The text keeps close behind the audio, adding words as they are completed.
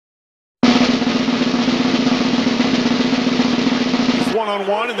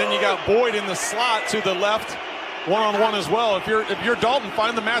one-on-one, and then you got Boyd in the slot to the left, one-on-one as well. If you're Dalton,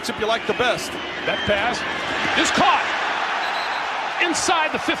 find the matchup you like the best. That pass is caught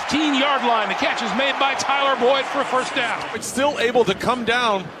inside the 15-yard line. The catch is made by Tyler Boyd for a first down. It's still able to come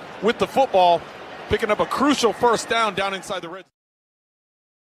down with the football, picking up a crucial first down inside the red.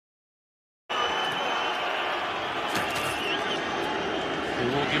 They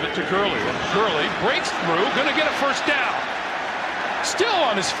will give it to Gurley, and Gurley breaks through, going to get a first down. Still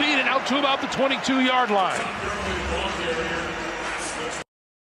on his feet and out to about the 22-yard line.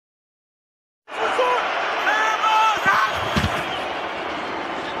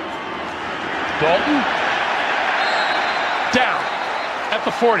 Dalton down at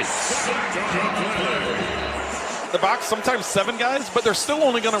the 40. The box, sometimes 7 guys, but they're still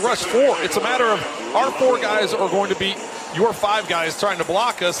only going to rush 4. It's a matter of our 4 guys are going to beat your 5 guys trying to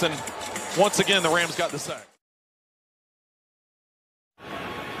block us, and once again, the Rams got the sack.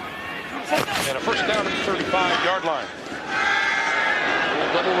 And a first down at the 35-yard line.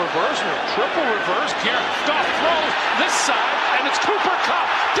 Double reverse, triple reverse. Goff throws this side, and it's Cooper Kupp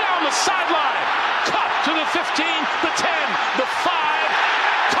down the sideline. Kupp to the 15, the 10, the 5,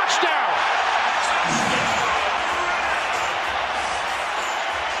 touchdown.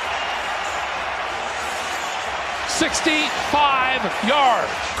 $65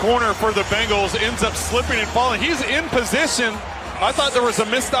 yards. Corner for the Bengals ends up slipping and falling. He's in position. I thought there was a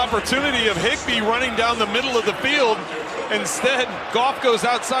missed opportunity of Higbee running down the middle of the field. Instead, Goff goes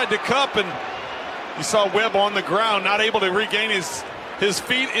outside to Kupp, and you saw Webb on the ground, not able to regain his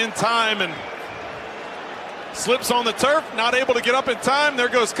feet in time, and slips on the turf, not able to get up in time. There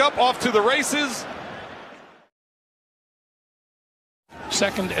goes Kupp off to the races.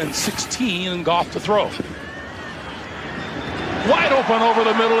 2nd and 16, and Goff to throw. Wide open over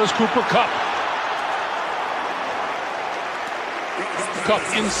the middle is Cooper Kupp. Kupp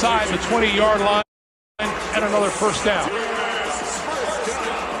inside the 20-yard line, and another first down.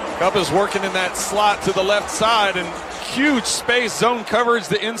 Kupp is working in that slot to the left side, and huge space, zone coverage.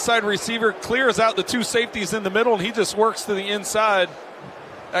 The inside receiver clears out the 2 safeties in the middle, and he just works to the inside.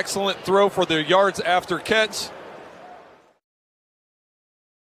 Excellent throw for the yards after catch.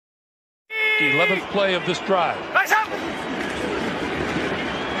 11th play of this drive.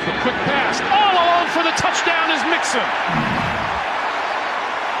 The quick pass, all alone for the touchdown is Mixon.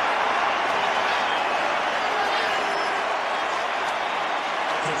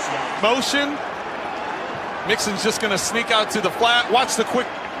 Motion. Mixon's just going to sneak out to the flat. Watch the quick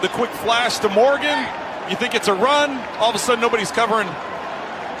flash to Morgan. You think it's a run. All of a sudden, nobody's covering.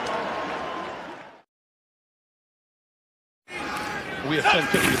 We have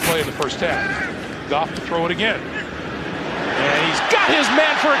 10:50 to play in the first half. Goff to throw it again. And he's got his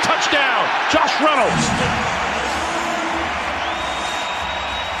man for a touchdown. Josh Reynolds.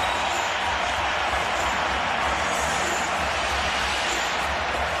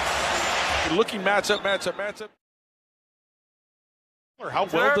 Looking matchup. How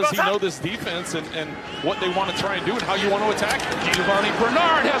well does he know this defense and what they want to try and do and how you want to attack it? Giovanni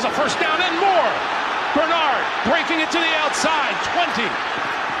Bernard has a first down and more. Bernard breaking it to the outside, 20.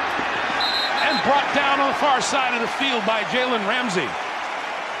 And brought down on the far side of the field by Jalen Ramsey.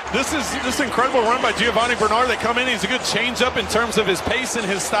 This incredible run by Giovanni Bernard. They come in, he's a good change-up in terms of his pace and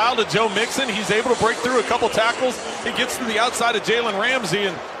his style to Joe Mixon. He's able to break through a couple tackles. He gets to the outside of Jalen Ramsey,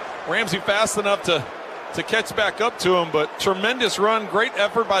 and Ramsey fast enough to catch back up to him, but tremendous run, great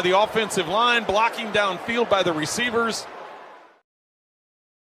effort by the offensive line, blocking downfield by the receivers.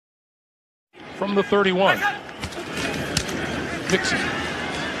 From the 31, Mixon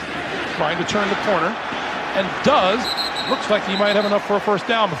trying to turn the corner, and does. Looks like he might have enough for a first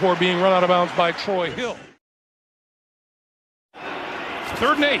down before being run out of bounds by Troy Hill.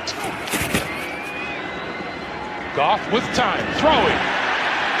 3rd and 8. Goff with time, throwing.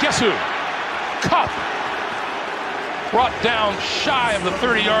 Guess who? Kupp. Brought down shy of the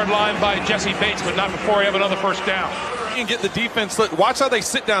 30-yard line by Jesse Bates, but not before he have another first down. And get the defense. Watch how they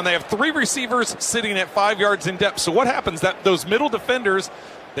sit down. They have 3 receivers sitting at 5 yards in depth. So what happens? That those middle defenders,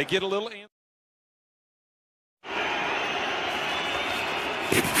 they get a little.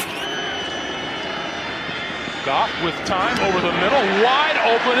 Goff with time over the middle. Wide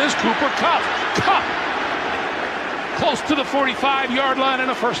open is Cooper Kupp. Kupp close to the 45-yard line and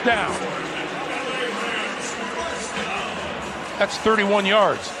a first down. That's 31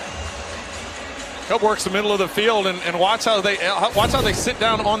 yards. Kupp works the middle of the field, and watch how they sit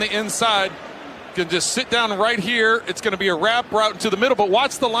down on the inside. You can just sit down right here. It's going to be a wrap route into the middle, but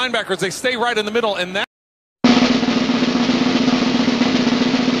watch the linebackers. They stay right in the middle, and that